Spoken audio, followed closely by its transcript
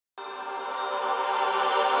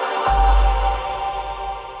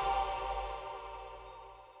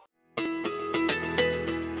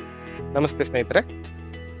ನಮಸ್ತೆ ಸ್ನೇಹಿತರೆ.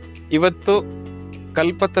 ಇವತ್ತು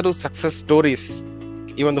ಕಲ್ಪತರು ಸಕ್ಸಸ್ ಸ್ಟೋರೀಸ್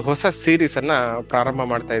ಈ ಒಂದು ಹೊಸ ಸೀರೀಸ್ ಅನ್ನ ಪ್ರಾರಂಭ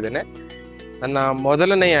ಮಾಡ್ತಾ ಇದ್ದೇನೆ. ನನ್ನ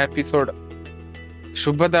ಮೊದಲನೆಯ ಎಪಿಸೋಡ್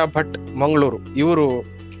ಶುಭದಾ ಭಟ್ ಮಂಗಳೂರು ಇವರು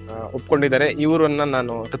ಒಪ್ಕೊಂಡಿದ್ದಾರೆ. ಇವರನ್ನ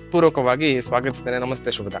ನಾನು ಹೃತ್ಪೂರ್ವಕವಾಗಿ ಸ್ವಾಗತಿಸ್ತೇನೆ.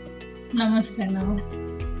 ನಮಸ್ತೆ ಶುಭದಾ. ನಮಸ್ತೆ.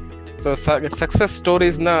 ಸೊ ಸಕ್ಸಸ್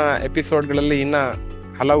ಸ್ಟೋರೀಸ್ ನ ಎಪಿಸೋಡ್ಗಳಲ್ಲಿ ಇನ್ನ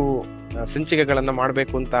ಹಲವು ಸಂಚಿಕೆಗಳನ್ನ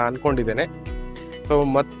ಮಾಡಬೇಕು ಅಂತ ಅನ್ಕೊಂಡಿದ್ದೇನೆ. ಸೊ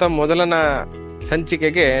ಮೊದಲನ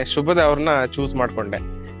ಸಂಚಿಕೆಗೆ ಶುಭದಾ ಅವ್ರನ್ನ ಚೂಸ್ ಮಾಡ್ಕೊಂಡೆ.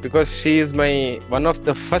 Because she is my one of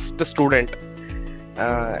the first student.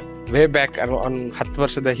 Way back 10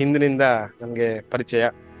 ವರ್ಷದ ಹಿಂದಿನಿಂದ ನನಗೆ ಪರಿಚಯ.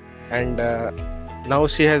 And now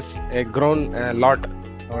she has A grown lot.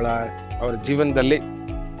 ಅವಳ ಜೀವನದಲ್ಲಿ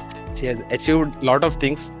she has achieved lot of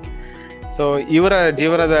things. So ಇವರ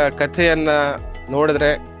ಜೀವನದ ಕಥೆಯನ್ನ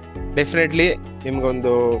ನೋಡಿದ್ರೆ ಡೆಫಿನೆಟ್ಲಿ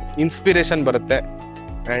ನಿಮ್ಗೊಂದು ಇನ್ಸ್ಪಿರೇಷನ್ ಬರುತ್ತೆ.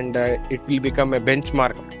 And it will become A bench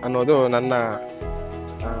mark ಅನ್ನೋದು ನನ್ನ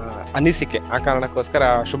ಅನಿಸಿಕೆ. ಆ ಕಾರಣಕ್ಕೋಸ್ಕರ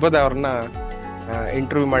ಶುಭದಾ ಅವ್ರನ್ನ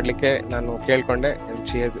ಇಂಟರ್ವ್ಯೂ ಮಾಡಲಿಕ್ಕೆ ನಾನು ಕೇಳ್ಕೊಂಡೆ. And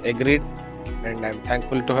she has agreed and I am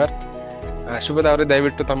thankful to her. Shubhada ಅವರೇ,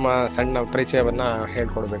 ದಯವಿಟ್ಟು ತಮ್ಮ ಸಣ್ಣ ಪರಿಚಯವನ್ನ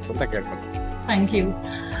ಹೇಳ್ಕೊಡ್ಬೇಕು ಅಂತ ಕೇಳ್ಕೊಂಡೆ. Thank you.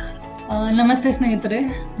 ನಮಸ್ತೆ ಸ್ನೇಹಿತರೆ,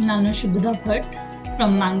 ನಾನು ಶುಭದಾ ಭಟ್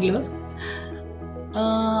ಫ್ರಮ್ ಮ್ಯಾಂಗ್ಳೂರ್.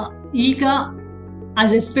 ಈಗ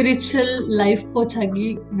as A spiritual life coach ಆಗಿ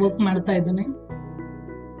ವರ್ಕ್ ಮಾಡ್ತಾ ಇದ್ದೇನೆ.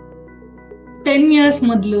 10 years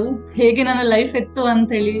ಮೊದಲು ಹೇಗೆ ನನ್ನ ಲೈಫ್ ಇತ್ತು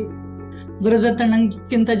ಅಂತೇಳಿ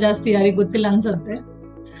ಗುರುದತ್ತಣ್ಣಕ್ಕಿಂತ ಜಾಸ್ತಿ ಯಾರಿಗೂ ಗೊತ್ತಿಲ್ಲ ಅನ್ಸುತ್ತೆ.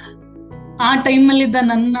 ಆ ಟೈಮಲ್ಲಿದ್ದ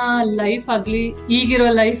ನನ್ನ ಲೈಫ್ ಆಗ್ಲಿ ಈಗಿರೋ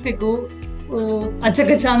ಲೈಫಿಗೂ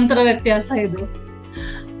ಅಜಗಜಾಂತರ ವ್ಯತ್ಯಾಸ ಇದು.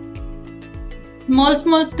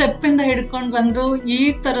 ಸ್ಮಾಲ್ ಸ್ಟೆಪ್ ಇಂದ ಹಿಡ್ಕೊಂಡು ಬಂದು ಈ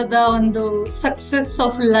ತರದ ಒಂದು ಸಕ್ಸಸ್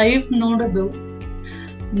ಆಫ್ ಲೈಫ್ ನೋಡೋದು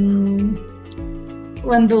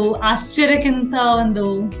ಒಂದು ಆಶ್ಚರ್ಯಕ್ಕಿಂತ ಒಂದು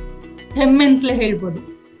ಹೆಮ್ಮೆ ಅಂತಲೇ ಹೇಳ್ಬೋದು.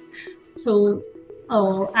 So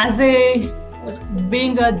as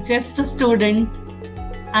being just a student,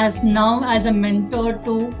 as now as a mentor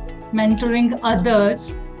to mentoring others,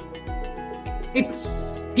 it's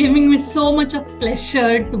giving me so much of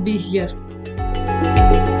pleasure to be here.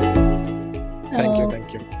 Thank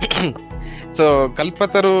you. So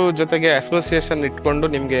ಕಲ್ಪತರು ಜೊತೆಗೆ ಅಸೋಸಿಯೇಷನ್ ಇಟ್ಕೊಂಡು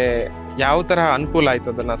ನಿಮ್ಗೆ ಯಾವ ತರ ಅನುಕೂಲ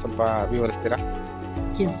ಆಯ್ತು ಅದನ್ನ ಸ್ವಲ್ಪ ವಿವರಿಸ್ತೀರಾ?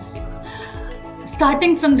 S,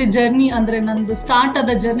 starting from the journey ಅಂದ್ರೆ ನಂದು ಸ್ಟಾರ್ಟ್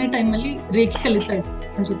ಆದ ಜರ್ನಿ ಟೈಮಲ್ಲಿ ರೇಖಿ ಕಲಿತಾ ಇದ್ದೆ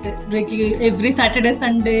ನನ್ನ ಜೊತೆ. Reiki every Saturday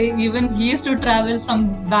Sunday, even he use to travel from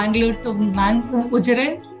Bangalore to Ujire.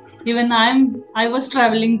 Even I was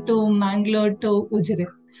travelling to Mangalore to Ujire.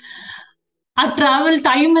 ಆ ಟ್ರಾವೆಲ್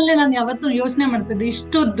ಟೈಮಲ್ಲೇ ನಾನು ಯಾವತ್ತೂ ಯೋಚನೆ ಮಾಡ್ತಿದ್ದೆ,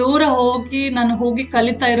 ಇಷ್ಟು ದೂರ ನಾನು ಹೋಗಿ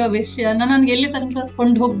ಕಲಿತಾ ಇರೋ ವಿಷಯ ನನ್ಗೆ ಎಲ್ಲಿ ತನಕ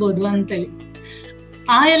ಕೊಂಡು ಹೋಗ್ಬೋದು ಅಂತೇಳಿ.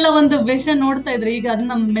 ಆ ಎಲ್ಲ ಒಂದು ವಿಷಯ ನೋಡ್ತಾ ಇದ್ರೆ, ಈಗ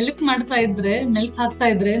ಅದನ್ನ ಮೆಲ್ಕ್ ಹಾಕ್ತಾ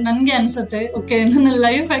ಇದ್ರೆ ನನ್ಗೆ ಅನ್ಸುತ್ತೆ, ಓಕೆ, ನನ್ನ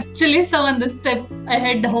ಲೈಫ್ ಆಕ್ಚುಲಿ ಒಂದು ಸ್ಟೆಪ್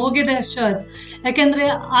ಹೆಡ್ ಹೋಗಿದೆ ಶೋರ್. ಯಾಕೆಂದ್ರೆ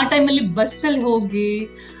ಆ ಟೈಮಲ್ಲಿ ಬಸ್ಸಲ್ಲಿ ಹೋಗಿ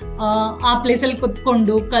ಆ ಪ್ಲೇಸಲ್ಲಿ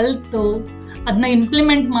ಕುತ್ಕೊಂಡು ಕಲ್ತು ಅದನ್ನ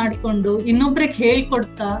ಇಂಪ್ಲಿಮೆಂಟ್ ಮಾಡ್ಕೊಂಡು ಇನ್ನೊಬ್ರಿಗೆ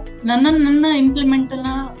ಹೇಳ್ಕೊಡ್ತಾ ನನ್ನ ಇಂಪ್ಲಿಮೆಂಟ್ ಅನ್ನ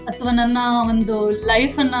ಅಥವಾ ನನ್ನ ಒಂದು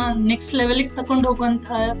ಲೈಫ್ ಅನ್ನ ನೆಕ್ಸ್ಟ್ ಲೆವೆಲ್ಗೆ ತಕೊಂಡು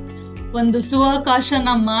ಹೋಗುವಂತಹ ಒಂದು ಸುವಕಾಶನ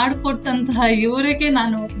ಮಾಡಿಕೊಟ್ಟಂತಹ ಇವರಿಗೆ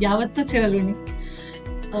ನಾನು ಯಾವತ್ತೂ ಚಿರಋಣಿ.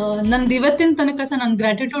 ನಂದು ಇವತ್ತಿನ ತನಕ ಸಹ ನಾನು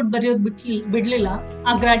ಗ್ರಾಟಿಟ್ಯೂಡ್ ಬರೆಯೋದು ಬಿಡ್ಲಿಲ್ಲ.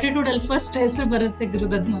 ಆ ಗ್ರಾಟಿಟ್ಯೂಡ್ ಅಲ್ಲಿ ಫಸ್ಟ್ ಹೆಸರು ಬರುತ್ತೆ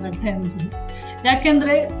ಗುರುದತ್ ಮರಾಠೆ ಅಂತ.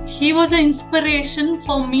 ಯಾಕೆಂದ್ರೆ he was a inspiration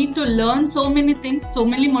for me to learn so many things, so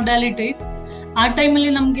many modalities. ಆ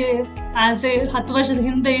ಟೈಮಲ್ಲಿ ನಮ್ಗೆ ಆಸ್ ಎ 10 ವರ್ಷದ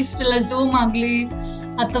ಹಿಂದೆ ಇಷ್ಟೆಲ್ಲ ಝೂಮ್ ಆಗ್ಲಿ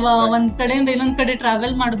ಅಥವಾ ಒಂದ್ ಕಡೆಯಿಂದ ಇನ್ನೊಂದ್ ಕಡೆ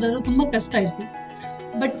ಟ್ರಾವೆಲ್ ಮಾಡಿದ್ರು ತುಂಬಾ ಕಷ್ಟ ಆಯ್ತು.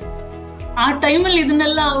 ಬಟ್ ಆ ಟೈಮಲ್ಲಿ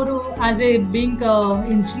ಇದನ್ನೆಲ್ಲ ಅವರು ಆಸ್ ಎ ಬೀಂಗ್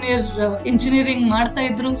ಇಂಜಿನಿಯರಿಂಗ್ ಮಾಡ್ತಾ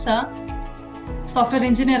ಇದ್ರು ಸಹ, ಸಾಫ್ಟ್ವೇರ್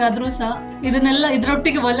ಇಂಜಿನಿಯರ್ ಆದ್ರೂ ಸಹ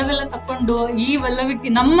ಇದರೊಟ್ಟಿಗೆ ಒಲವೆಲ್ಲ ತಕೊಂಡು ಈ ಒಲವಿಗೆ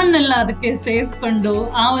ನಮ್ಮನ್ನೆಲ್ಲ ಅದಕ್ಕೆ ಸೇರಿಸ್ಕೊಂಡು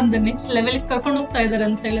ಆ ಒಂದು ನೆಕ್ಸ್ಟ್ ಲೆವೆಲ್ ಕರ್ಕೊಂಡು ಹೋಗ್ತಾ ಇದಾರೆ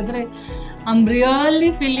ಅಂತ ಹೇಳಿದ್ರೆ I am really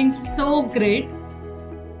feeling so great.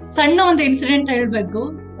 ಸಣ್ಣ ಒಂದು ಇನ್ಸಿಡೆಂಟ್ ಹೇಳ್ಬೇಕು.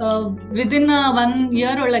 ವಿದಿನ್ 1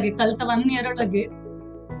 year ಒಳಗೆ, ಕಲ್ತ 1 year ಒಳಗೆ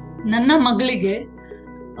ನನ್ನ ಮಗಳಿಗೆ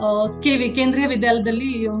ಕೇಂದ್ರೀಯ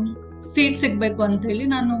ವಿದ್ಯಾಲಯದಲ್ಲಿ ಸೀಟ್ ಸಿಗ್ಬೇಕು ಅಂತ ಹೇಳಿ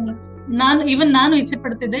ನಾನು ಇಚ್ಛೆ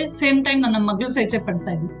ಪಡ್ತಿದ್ದೆ. ಸೇಮ್ ಟೈಮ್ ನನ್ನ ಮಗಳು ಸಹ ಇಚ್ಛೆ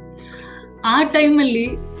ಪಡ್ತಾ ಇದ್ದೆ. ಆ ಟೈಮಲ್ಲಿ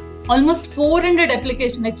almost 400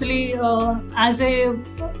 application, actually as A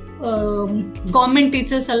government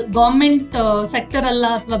teachers government sector ಅಲ್ಲ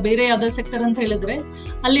ಅಥವಾ ಬೇರೆ ಯಾವ್ದೋ ಸೆಕ್ಟರ್ ಅಂತ ಹೇಳಿದ್ರೆ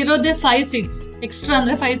ಅಲ್ಲಿರೋದೇ 5 seats ಎಕ್ಸ್ಟ್ರಾ,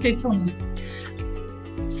 ಅಂದ್ರೆ 5 seats ಓನ್ಲಿ.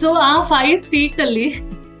 ಸೊ ಆ 5 seat ಅಲ್ಲಿ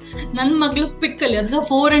ನನ್ನ ಮಗಳು ಪಿಕ್ ಅಲ್ಲಿ, ಅದು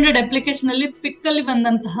 400 ಅಪ್ಲಿಕೇಶನ್ ಅಲ್ಲಿ ಪಿಕ್ ಅಲ್ಲಿ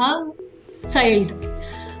ಬಂದಂತಹ ಚೈಲ್ಡ್.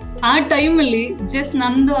 ಆ ಟೈಮಲ್ಲಿ ಜಸ್ಟ್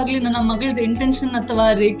ನಂದು ಆಗ್ಲಿ ನನ್ನ ಮಗಳದ್ದು ಇಂಟೆನ್ಷನ್ ಅಥವಾ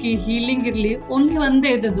ರೇಖಿ ಹೀಲಿಂಗ್ ಇರ್ಲಿ ಓನ್ಲಿ ಒಂದೇ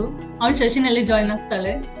ಇದ್ದದ್ದು, ಅವಳು ಶಶಿನಲ್ಲಿ ಜಾಯ್ನ್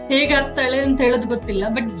ಆಗ್ತಾಳೆ. ಹೇಗಾಗ್ತಾಳೆ ಅಂತ ಹೇಳೋದು ಗೊತ್ತಿಲ್ಲ,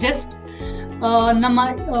 ಬಟ್ ಜಸ್ಟ್ ನಮ್ಮ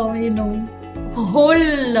ಏನು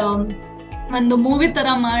ಹೋಲ್ ಒಂದು ಮೂವಿ ತರ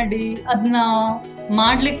ಮಾಡಿ ಅದನ್ನ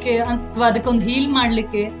ಮಾಡ್ಲಿಕ್ಕೆ ಅಥವಾ ಅದಕ್ಕೊಂದು ಹೀಲ್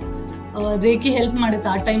ಮಾಡ್ಲಿಕ್ಕೆ ರೇಖಿ ಹೆಲ್ಪ್ ಮಾಡಿತ್ತು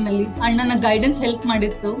ಆ ಟೈಮಲ್ಲಿ, ಅಣ್ಣನ ಗೈಡೆನ್ಸ್ ಹೆಲ್ಪ್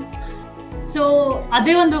ಮಾಡಿತ್ತು. ಸೊ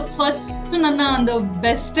ಅದೇ ಒಂದು ಫಸ್ಟ್ ನನ್ನ ಒಂದು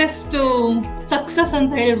ಬೆಸ್ಟೆಸ್ಟ್ ಸಕ್ಸಸ್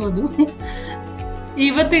ಅಂತ ಹೇಳ್ಬೋದು.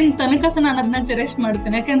 ಇವತ್ತಿನ ತನಕ ಸಹ ನಾನು ಅದನ್ನ ಚೆರೆಶ್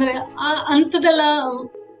ಮಾಡ್ತೇನೆ. ಯಾಕಂದ್ರೆ ಅಂಥದ್ದೆಲ್ಲ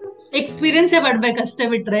ಎಕ್ಸ್ಪೀರಿಯನ್ಸೇ ಪಡ್ಬೇಕಷ್ಟೇ,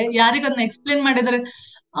 ಬಿಟ್ರೆ ಯಾರಿಗದನ್ನ ಎಕ್ಸ್ಪ್ಲೇನ್ ಮಾಡಿದ್ರೆ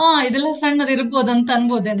ಇದೆಲ್ಲ ಸಣ್ಣದ್ ಇರ್ಬೋದು ಅಂತ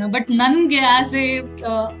ಅನ್ಬೋದೇನೋ. ಬಟ್ ನನ್ಗೆ ಆಸ್ ಎ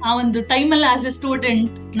ಆ ಒಂದು ಟೈಮಲ್ಲಿ ಆಸ್ ಎ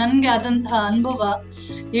ಸ್ಟೂಡೆಂಟ್ ನನ್ಗೆ ಆದಂತಹ ಅನುಭವ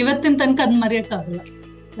ಇವತ್ತಿನ ತನಕ ಅದ್ ಮರೆಯಕ್ಕಾಗಲ್ಲ.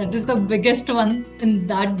 That is the biggest one in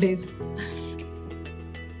that days.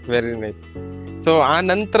 Very nice. So ಆ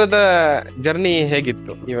ನಂತರದ ಜರ್ನಿ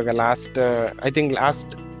ಹೇಗಿತ್ತು? ಇವಾಗ ಐ ಥಿಂಕ್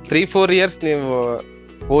ಲಾಸ್ಟ್ 3-4 years ನೀವು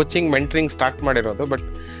ಕೋಚಿಂಗ್ ಮೆಂಟರಿಂಗ್ ಸ್ಟಾರ್ಟ್ ಮಾಡಿರೋದು, but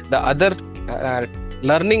the other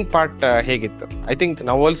learning part ಹೇಗಿತ್ತು? I think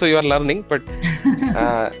now also you are learning, but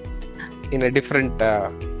in a different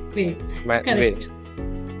way.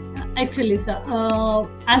 Actually sir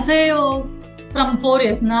as A from 4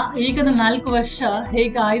 years ಈಗದ 4 ವರ್ಷ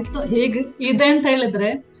ಹೇಗಾಯ್ತು, ಹೇಗೆ ಇದೆ ಅಂತ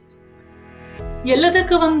ಹೇಳಿದ್ರೆ,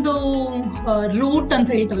 ಎಲ್ಲದಕ್ಕೂ ಒಂದು ರೂಟ್ ಅಂತ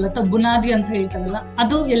ಹೇಳ್ತಾರಲ್ಲ ಅಥವಾ ಬುನಾದಿ ಅಂತ ಹೇಳ್ತಾರಲ್ಲ,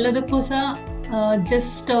 ಅದು ಎಲ್ಲದಕ್ಕೂ ಸಹ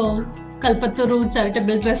ಜಸ್ಟ್ ಕಲ್ಪತ್ತೂರು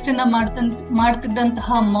ಚಾರಿಟಬಲ್ ಟ್ರಸ್ಟ್ ಇಂದ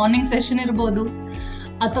ಮಾಡ್ತಿದ್ದಂತಹ ಮಾರ್ನಿಂಗ್ ಸೆಷನ್ ಇರ್ಬೋದು,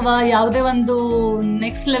 ಅಥವಾ ಯಾವುದೇ ಒಂದು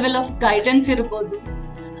ನೆಕ್ಸ್ಟ್ ಲೆವೆಲ್ ಆಫ್ ಗೈಡೆನ್ಸ್ ಇರ್ಬೋದು.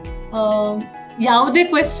 ಯಾವುದೇ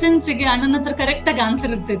ಕ್ವೆಶನ್ಸ್ಗೆ ಅಣ್ಣನ ಹತ್ರ ಕರೆಕ್ಟ್ ಆಗಿ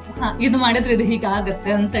ಆನ್ಸರ್ ಇರ್ತಿತ್ತು, ಇದು ಮಾಡಿದ್ರೆ ಇದು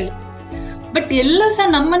ಹೀಗಾಗತ್ತೆ ಅಂತೇಳಿ. ಬಟ್ ಎಲ್ಲೂ ಸಹ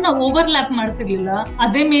ನಮ್ಮನ್ನ ಓವರ್ಲ್ಯಾಪ್ ಮಾಡ್ತಿರ್ಲಿಲ್ಲ.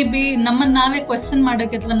 ಅದೇ ಮೇ ಬಿ ನಮ್ಮನ್ನ ನಾವೇ ಕ್ವೆಶನ್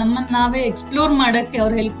ಮಾಡಕ್ಕೆ ಅಥವಾ ನಮ್ಮನ್ನ ನಾವೇ ಎಕ್ಸ್ಪ್ಲೋರ್ ಮಾಡಕ್ಕೆ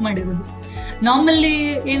ಅವ್ರು ಹೆಲ್ಪ್ ಮಾಡಿರೋದು. ನಾರ್ಮಲಿ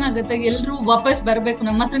ಏನಾಗುತ್ತೆ, ಎಲ್ರು ವಾಪಸ್ ಬರ್ಬೇಕು,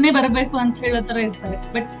 ನಮ್ಮ ಹತ್ರನೇ ಬರ್ಬೇಕು ಅಂತ ಹೇಳೋ ತರ ಇರ್ತಾರೆ.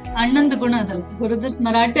 ಬಟ್ ಅಣ್ಣಂದು ಗುಣ ಅದಲ್ಲ, ಗುರುದತ್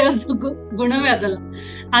ಮರಾಠೆ ಅವ್ರದ್ದು ಗುಣವೇ ಅದಲ್ಲ.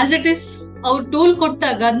 ಆಸ್ ಇಟ್ ಈಸ್ ಅವ್ರು ಟೂಲ್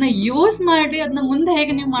ಕೊಟ್ಟಾಗ ಅದನ್ನ ಯೂಸ್ ಮಾಡಿ ಅದನ್ನ ಮುಂದೆ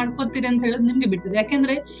ಹೇಗೆ ನೀವು ಮಾಡ್ಕೊತೀರಿ ಅಂತ ಹೇಳೋದು ನಿಮ್ಗೆ ಬಿಟ್ಟಿದೆ.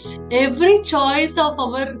 ಯಾಕೆಂದ್ರೆ every choice of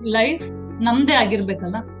our life ನಮ್ದೇ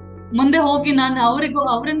ಆಗಿರ್ಬೇಕಲ್ಲ. ಮುಂದೆ ಹೋಗಿ ನಾನು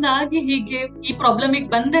ಅವರಿಂದ ಆಗಿ ಹೀಗೆ ಈ ಪ್ರಾಬ್ಲಮಿಗೆ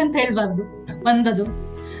ಬಂದೆ ಅಂತ ಹೇಳ್ಬಾರ್ದು ಬಂದದು.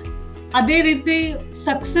 ಅದೇ ರೀತಿ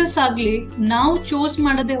ಸಕ್ಸಸ್ ಆಗ್ಲಿ ನಾವು ಚೂಸ್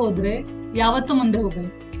ಮಾಡದೆ ಹೋದ್ರೆ ಯಾವತ್ತೂ ಮುಂದೆ ಹೋಗಲ್ಲ.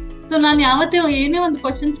 ಸೊ ನಾನು ಯಾವತ್ತೇ ಏನೇ ಒಂದು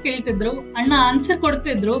ಕ್ವಶನ್ಸ್ ಕೇಳ್ತಿದ್ರು, ಅಣ್ಣ ಆನ್ಸರ್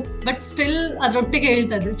ಕೊಡ್ತಿದ್ರು, ಬಟ್ ಸ್ಟಿಲ್ ಅದ್ರೊಟ್ಟಿಗೆ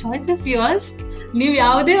ಹೇಳ್ತಾ ಇದ್ರು, ಚಾಯ್ಸ್ ಇಸ್ ಯುವರ್ಸ್, ನೀವು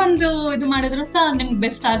ಯಾವುದೇ ಒಂದು ಇದು ಮಾಡಿದ್ರು ಸಹ ನಿಮ್ಗೆ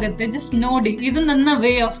ಬೆಸ್ಟ್ ಆಗತ್ತೆ, ಜಸ್ಟ್ ನೋಡಿ, ಇದು ನನ್ನ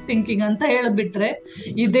ವೇ ಆಫ್ ಥಿಂಕಿಂಗ್ ಅಂತ ಹೇಳಬಿಟ್ರೆ,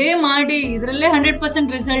 ಇದೇ ಮಾಡಿ ಇದ್ರಲ್ಲೇ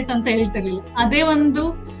 100% ರಿಸಲ್ಟ್ ಅಂತ ಹೇಳ್ತಿರ್ಲಿಲ್ಲ. ಅದೇ ಒಂದು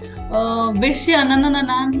ವಿಷಯ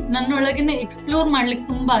ನನ್ನೊಳಗಿನ ಎಕ್ಸ್ಪ್ಲೋರ್ ಮಾಡ್ಲಿಕ್ಕೆ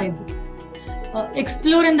ತುಂಬಾ ಆಯ್ತು.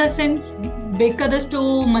 ಎಕ್ಸ್ಪ್ಲೋರ್ ಇನ್ ದ ಸೆನ್ಸ್ ಬೇಕಾದಷ್ಟು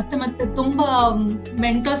ಮತ್ತೆ ತುಂಬಾ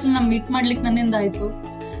ಮೆಂಟರ್ಸ್ ಮೀಟ್ ಮಾಡ್ಲಿಕ್ಕೆ ನನ್ನಿಂದ ಆಯ್ತು.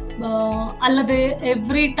 ಅಲ್ಲದೆ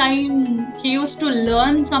every time he use to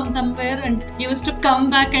learn from somewhere and he use to come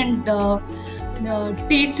back and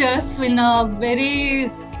teachers in a very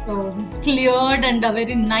cleared and a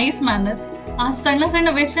very nice manner. ಆ ಸಣ್ಣ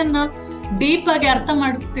ವಿಷಯನ ಡೀಪ್ ಆಗಿ ಅರ್ಥ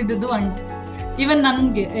ಮಾಡಿಸ್ತಿದ್ದು ಅಣ್ಣ. ಈವನ್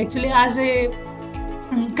ನನ್ಗೆ actually as A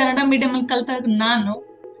Kannada medium ಅಲ್ಲಿ ಕಲ್ತಾಗ ನಾನು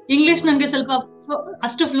English ನನ್ಗೆ ಸ್ವಲ್ಪ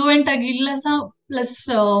ಅಷ್ಟು ಫ್ಲೂಯೆಂಟ್ ಆಗಿ ಇಲ್ಲ ಸಹ, ಪ್ಲಸ್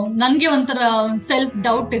ನನ್ಗೆ ಒಂಥರ ಸೆಲ್ಫ್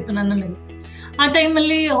ಡೌಟ್ ಇತ್ತು ನನ್ನ ಮೇಲೆ. ಆ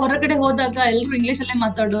ಟೈಮಲ್ಲಿ ಹೊರಗಡೆ ಹೋದಾಗ ಎಲ್ರು ಇಂಗ್ಲಿಷಲ್ಲೇ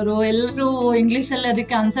ಮಾತಾಡೋರು, ಎಲ್ಲರೂ ಇಂಗ್ಲಿಷಲ್ಲೇ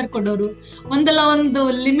ಅದಕ್ಕೆ ಆನ್ಸರ್ ಕೊಡೋರು. ಒಂದು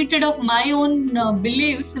limited of my own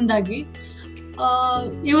believes ಇಂದಾಗಿ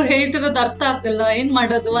ಇವ್ರು ಹೇಳ್ತಿರೋದು ಅರ್ಥ ಆಗಲ್ಲ, ಏನ್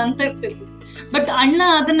ಮಾಡೋದು ಅಂತ ಇರ್ತಿತ್ತು. ಬಟ್ ಅಣ್ಣ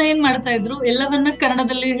ಅದನ್ನ ಏನ್ ಮಾಡ್ತಾ ಇದ್ರು, ಎಲ್ಲವನ್ನ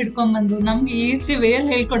ಕನ್ನಡದಲ್ಲಿ ಹಿಡ್ಕೊಂಡ್ಬಂದು ನಮ್ಗೆ ಈಸಿ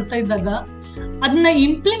ವೇಯಲ್ಲಿ ಹೇಳ್ಕೊಡ್ತಾ ಇದ್ದಾಗ ಅದನ್ನ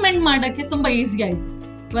ಇಂಪ್ಲಿಮೆಂಟ್ ಮಾಡಕ್ಕೆ ತುಂಬಾ ಈಸಿ ಆಯ್ತು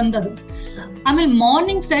ಒಂದದು. ಆಮೇಲೆ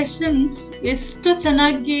ಮಾರ್ನಿಂಗ್ ಸೆಷನ್ಸ್ ಎಷ್ಟು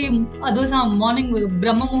ಚೆನ್ನಾಗಿ, ಅದು ಸಹ ಮಾರ್ನಿಂಗ್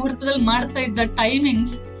ಬ್ರಹ್ಮ ಮುಹೂರ್ತದಲ್ಲಿ ಮಾಡ್ತಾ ಇದ್ದ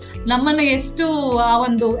ಟೈಮಿಂಗ್ಸ್ ನಮ್ಮನ್ನ ಎಷ್ಟು ಆ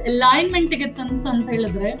ಒಂದು ಅಲೈನ್ಮೆಂಟ್ಗೆ ತಂತು ಅಂತ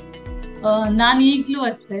ಹೇಳಿದ್ರೆ, ನಾನು ಈಗ್ಲೂ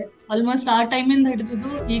ಅಷ್ಟೇ ಆಲ್ಮೋಸ್ಟ್ ಆ ಟೈಮಿಂದ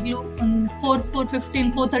ಹಿಡಿದು ಈಗ್ಲೂ ಒಂದು 4:15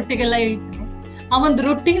 4:30ಗೆಲ್ಲ ಹೇಳ್ತೀನಿ. ಆ ಒಂದು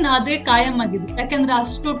ರುಟೀನ್ ಅದೇ ಕಾಯಂ ಆಗಿದೆ. ಯಾಕಂದ್ರೆ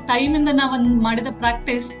ಅಷ್ಟು ಟೈಮಿಂದ ನಾವೊಂದು ಮಾಡಿದ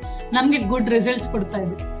ಪ್ರಾಕ್ಟೀಸ್ ನಮ್ಗೆ ಗುಡ್ ರಿಸಲ್ಟ್ಸ್ ಕೊಡ್ತಾ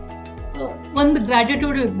ಇದೆ. ಒಂದು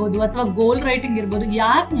ಗ್ರಾಟಿಟ್ಯೂಡ್ ಇರ್ಬೋದು ಅಥವಾ ಗೋಲ್ ರೈಟಿಂಗ್ ಇರ್ಬೋದು,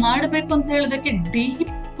 ಯಾಕೆ ಮಾಡಬೇಕು ಅಂತ ಹೇಳೋದಕ್ಕೆ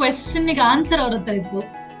ಡೀಪ್ ಕ್ವೆಶನ್ಗೆ ಆನ್ಸರ್ ಅವ್ರ ಹತ್ರ ಇತ್ತು.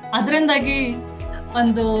 ಅದರಿಂದಾಗಿ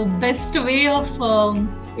ಒಂದು ಬೆಸ್ಟ್ ವೇ ಆಫ್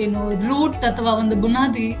ರೂಟ್ ಅಥವಾ ಒಂದು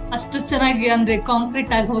ಬುನಾದಿ ಅಷ್ಟು ಚೆನ್ನಾಗಿ ಅಂದ್ರೆ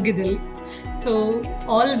ಕಾಂಕ್ರೀಟ್ ಆಗಿ ಹೋಗಿದೆ. So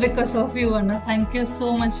all because of you ಅಣ್ಣ. Thank you so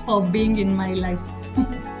much for being in my life.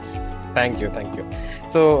 Thank you.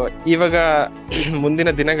 So ಇವಾಗ ಮುಂದಿನ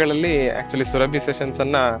ದಿನಗಳಲ್ಲಿ ಆಕ್ಚುಲಿ ಸುರಭಿ ಸೆಷನ್ಸ್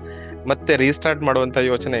ಅನ್ನ ಮತ್ತೆ ರೀಸ್ಟಾರ್ಟ್ ಮಾಡುವಂತ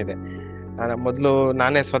ಯೋಚನೆ ಇದೆ. ಮೊದಲು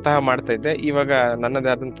ನಾನೇ ಸ್ವತಃ ಮಾಡ್ತಾ ಇದ್ದೆ, ಇವಾಗ ನನ್ನದೇ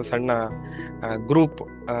ಆದಂತ ಸಣ್ಣ ಗ್ರೂಪ್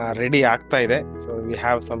ರೆಡಿ ಆಗ್ತಾ ಇದೆ. So we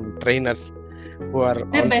have some trainers who are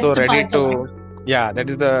also ready to, yeah, that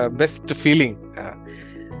is the best feeling.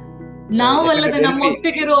 ನಾವು ಅಲ್ಲದೆ ನಮ್ಮ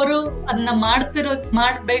ಒಟ್ಟಿಗಿರೋರು ಅದನ್ನ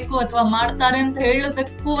ಮಾಡ್ಬೇಕು ಅಥವಾ ಮಾಡ್ತಾರೆ ಅಂತ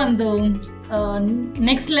ಹೇಳೋದಕ್ಕೂ ಒಂದು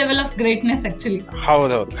next level of greatness actually.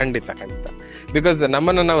 ಹೌದೌದು, ಖಂಡಿತ. ಬಿಕಾಸ್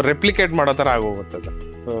ನಮ್ಮನ್ನ ನಾವು ರೆಪ್ಲಿಕೇಟ್ ಮಾಡೋ ತರ ಆಗೋಗುತ್ತದೆ.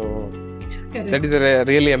 So that is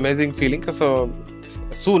really amazing feeling. So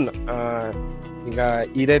soon, ಈಗ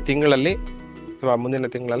ಇದೇ ತಿಂಗಳಲ್ಲಿ ಅಥವಾ ಮುಂದಿನ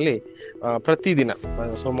ತಿಂಗಳಲ್ಲಿ ಪ್ರತಿದಿನ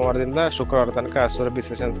ಸೋಮವಾರದಿಂದ ಶುಕ್ರವಾರ ತನಕ ಸುರಭಿ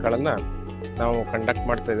ಸೆಷನ್ಸ್ಗಳನ್ನು ನಾವು ಕಂಡಕ್ಟ್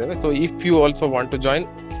ಮಾಡ್ತಾ ಇದ್ದೇವೆ. So if you also want to join,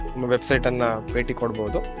 ನಮ್ಮ ವೆಬ್ಸೈಟನ್ನು ಭೇಟಿ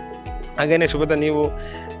ಕೊಡ್ಬೋದು. ಹಾಗೇನೆ ಶುಭದ, ನೀವು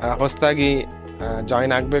ಹೊಸದಾಗಿ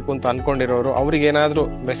ಜಾಯಿನ್ ಆಗಬೇಕು ಅಂತ ಅನ್ಕೊಂಡಿರೋರು, ಅವ್ರಿಗೆ ಏನಾದರೂ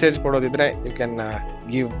message ಕೊಡೋದಿದ್ರೆ you can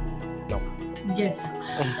give. S,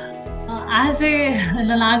 as A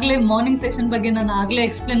ನಾನು ಆಗ್ಲೇ ಮಾರ್ನಿಂಗ್ ಸೆಷನ್ ಬಗ್ಗೆ ನಾನು ಆಗ್ಲೇ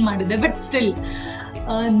ಎಕ್ಸ್ಪ್ಲೇನ್ ಮಾಡಿದ್ದೆ, ಬಟ್ ಸ್ಟಿಲ್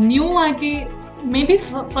ನ್ಯೂ ಆಗಿ may be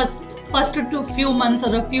first to few months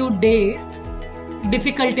are few days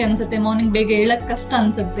difficulty ಅನ್ಸುತ್ತೆ, ಮಾರ್ನಿಂಗ್ ಬೇಗ ಹೇಳಕ್ ಕಷ್ಟ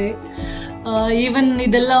ಅನ್ಸುತ್ತೆ. ಈವನ್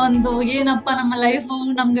ಇದೆಲ್ಲ ಒಂದು ಏನಪ್ಪ ನಮ್ಮ ಲೈಫ್,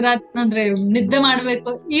 ನಮ್ಗೆ ಅಂದ್ರೆ ನಿದ್ದೆ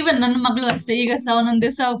ಮಾಡ್ಬೇಕು. ಈವನ್ ನನ್ನ ಮಗಳು ಅಷ್ಟೇ, ಈಗ ಒಂದೊಂದ್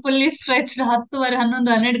ದಿವಸ ಫುಲ್ಲಿ ಸ್ಟ್ರೆಚ್ಡ್ 10:30, 11,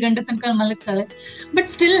 12 ಗಂಟೆ ತನಕ ಮಲಗ್ತಾಳೆ. But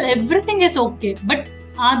still everything is okay. But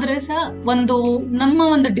ಆದ್ರೆ ಒಂದು ನಮ್ಮ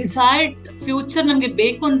ಒಂದು ಡಿಸೈರ್ಡ್ ಫ್ಯೂಚರ್ ನಮ್ಗೆ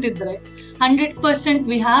ಬೇಕು ಅಂತಿದ್ರೆ 100%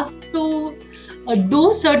 we have to do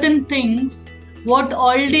certain things what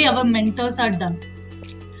already hour mentors are done.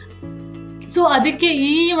 So ಅದಕ್ಕೆ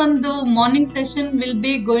ಈ ಒಂದು morning session will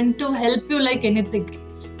be going to help you like anything.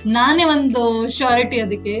 ನಾನೇ ಒಂದು ಶ್ಯೂರಿಟಿ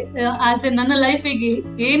ಅದಕ್ಕೆ. ಆಸ್ ಎ ನನ್ನ ಲೈಫ್ ಈಗ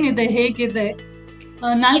ಏನಿದೆ, ಹೇಗಿದೆ,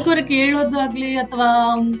 4:15 ಹೇಳೋದಾಗ್ಲಿ ಅಥವಾ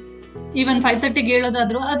ಈವನ್ 5:30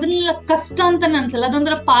 ಹೇಳೋದಾದ್ರು ಅದನ್ನೆಲ್ಲ ಕಷ್ಟ ಅಂತಾನೆ ಅನ್ಸಲ್ಲ.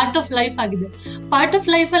 ಅದೊಂಥರ ಪಾರ್ಟ್ ಆಫ್ ಲೈಫ್ ಆಗಿದೆ. ಪಾರ್ಟ್ ಆಫ್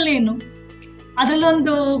ಲೈಫ್ ಅಲ್ಲಿ ಏನು,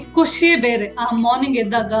 ಅದ್ರಲ್ಲೊಂದು ಖುಷಿಯೇ ಬೇರೆ. ಆ ಮಾರ್ನಿಂಗ್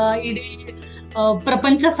ಎದ್ದಾಗ, ಇಡೀ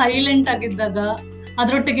ಪ್ರಪಂಚ ಸೈಲೆಂಟ್ ಆಗಿದ್ದಾಗ,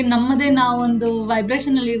 ಅದ್ರೊಟ್ಟಿಗೆ ನಮ್ಮದೇ ನಾವೊಂದು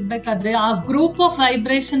ವೈಬ್ರೇಷನ್ ಅಲ್ಲಿ ಇರ್ಬೇಕಾದ್ರೆ, ಆ ಗ್ರೂಪ್ ಆಫ್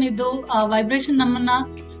ವೈಬ್ರೇಷನ್ ಇದು, ಆ ವೈಬ್ರೇಷನ್ ನಮ್ಮನ್ನ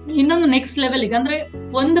ಇನ್ನೊಂದು ನೆಕ್ಸ್ಟ್ ಲೆವೆಲ್ಗೆ, ಅಂದ್ರೆ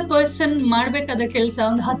ಒಂದು ಪರ್ಸನ್ ಮಾಡ್ಬೇಕಾದ ಕೆಲಸ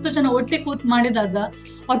ಒಂದು 10 ಜನ ಒಟ್ಟಿಗೆ ಕೂತ್ ಮಾಡಿದಾಗ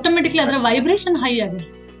ಆಟೋಮೆಟಿಕ್ಲಿ ಅದರ ವೈಬ್ರೇಷನ್ ಹೈ ಆಗುತ್ತೆ.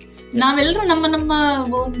 ನಾವೆಲ್ಲರೂ ನಮ್ಮ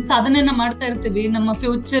ಸಾಧನೆಯನ್ನ ಮಾಡ್ತಾ ಇರ್ತೀವಿ, ನಮ್ಮ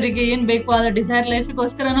ಫ್ಯೂಚರ್ಗೆ ಏನ್ ಬೇಕು ಆ ಡಿಸೈರ್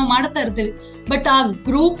ಲೈಫ್ಗೋಸ್ಕರ ನಾವು ಮಾಡ್ತಾ ಇರ್ತೀವಿ. ಬಟ್ ಆ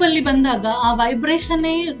ಗ್ರೂಪ್ ಅಲ್ಲಿ ಬಂದಾಗ ಆ ವೈಬ್ರೇಷನ್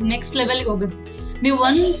ನೆಕ್ಸ್ಟ್ ಲೆವೆಲ್ಗೆ ಹೋಗುತ್ತೆ. ನೀವು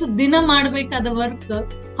 1 ದಿನ ಮಾಡ್ಬೇಕಾದ ವರ್ಕ್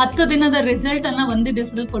 10 ದಿನದ ರಿಸಲ್ಟ್ ಅನ್ನ ಒಂದೇ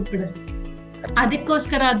ದಿವಸದಲ್ಲಿ ಕೊಟ್ಬಿಡುತ್ತೆ.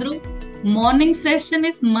 ಅದಕ್ಕೋಸ್ಕರ ಆದ್ರೂ morning session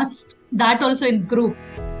is must, that also in group.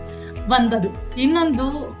 ಒಂದದು. ಇನ್ನೊಂದು,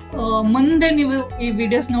 ಮುಂದೆ ನೀವು ಈ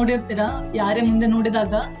ವಿಡಿಯೋಸ್ ನೋಡಿರ್ತೀರಾ, ಯಾರೇ ಮುಂದೆ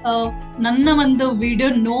ನೋಡಿದಾಗ ನನ್ನ ಒಂದು ವಿಡಿಯೋ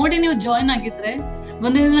ನೋಡಿ ನೀವು ಜಾಯಿನ್ ಆಗಿದ್ರೆ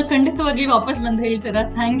ಒಂದಿನ ಖಂಡಿತವಾಗಿ ವಾಪಸ್ ಬಂದು ಹೇಳ್ತೀರಾ,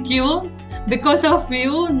 thank you, because of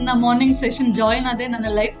you ನಾ ಮಾರ್ನಿಂಗ್ ಸೆಷನ್ ಜಾಯಿನ್ ಆದೆ, ನನ್ನ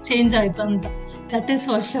ಲೈಫ್ ಚೇಂಜ್ ಆಯ್ತು ಅಂತ. That is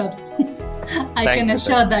for sure. I can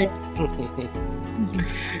assure that.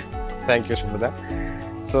 Thank you ಶುಭದ.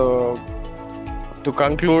 So to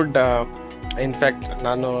conclude, in fact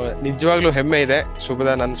ನಾನು ನಿಜವಾಗ್ಲೂ ಹೆಮ್ಮೆ ಇದೆ ಶುಭದ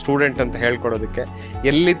ನನ್ನ ಸ್ಟೂಡೆಂಟ್ ಅಂತ ಹೇಳ್ಕೊಡೋದಕ್ಕೆ.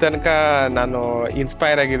 ಎಲ್ಲಿ ತನಕ ನಾನು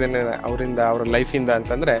ಇನ್ಸ್ಪೈರ್ ಆಗಿದ್ದೇನೆ ಅವರಿಂದ, ಅವರ ಲೈಫಿಂದ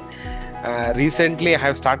ಅಂತಂದ್ರೆ, recently I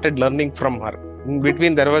have started learning from her. In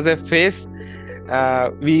between there was A face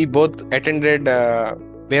we both attended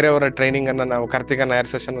ಬೇರೆಯವರ ಟ್ರೈನಿಂಗ್ ಅನ್ನ, ನಾವು Kartika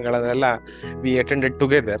Nair ಸೆಷನ್ಗಳನ್ನೆಲ್ಲ V attended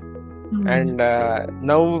together. And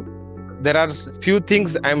now there are few things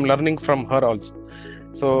I am learning from her also.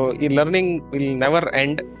 So learning will never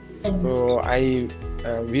end. So I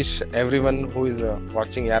wish everyone who is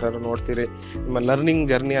watching, ಯಾರು ನೋಡ್ತೀರಿ, ನಿಮ್ಮ learning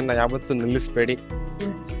ಜರ್ನಿಯನ್ನ ಯಾವತ್ತೂ ನಿಲ್ಲಿಸಬೇಡಿ.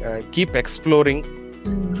 Keep exploring.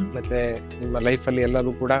 ಮತ್ತೆ ನಿಮ್ಮ ಲೈಫಲ್ಲಿ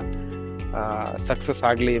ಎಲ್ಲರೂ ಕೂಡ ಸಕ್ಸಸ್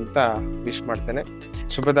ಆಗಲಿ ಅಂತ ವಿಶ್ ಮಾಡ್ತೇನೆ.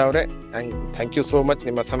 ಶುಭದ ಅವರೇ, ಥ್ಯಾಂಕ್ ಯು ಸೋ ಮಚ್,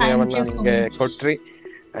 ನಿಮ್ಮ ಸಮಯವನ್ನು ನಮಗೆ ಕೊಟ್ರಿ.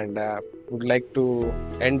 And would like to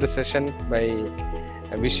end the session by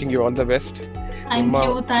wishing you all the best.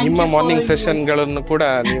 ನಿಮ್ಮ ಮಾರ್ನಿಂಗ್ ಸೆಷನ್ಗಳನ್ನು ಕೂಡ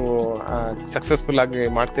ನೀವು ಸಕ್ಸಸ್ಫುಲ್ ಆಗಿ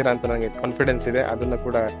ಮಾಡ್ತೀರಾ ಅಂತ ನನಗೆ ಕಾನ್ಫಿಡೆನ್ಸ್ ಇದೆ. ಅದನ್ನು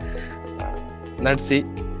ಕೂಡ ನಡೆಸಿ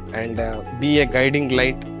and B A guiding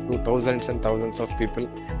light to thousands and thousands of people.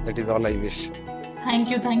 That is all I wish.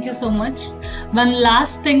 Thank you so much. One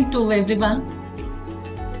last thing to everyone.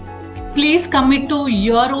 Please commit to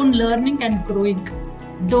your own learning and growing.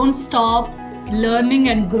 Don't stop learning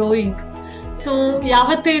and growing. So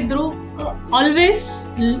ಯಾವತ್ತೇ ಇದ್ರು always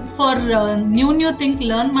for new thing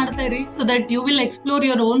learn ಮಾಡ್ತಾ ಇರಿ, so that you will explore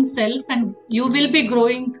your own self and you will be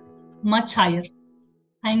growing much higher.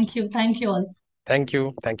 Thank you all. Thank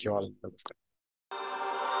you all. Namaskar.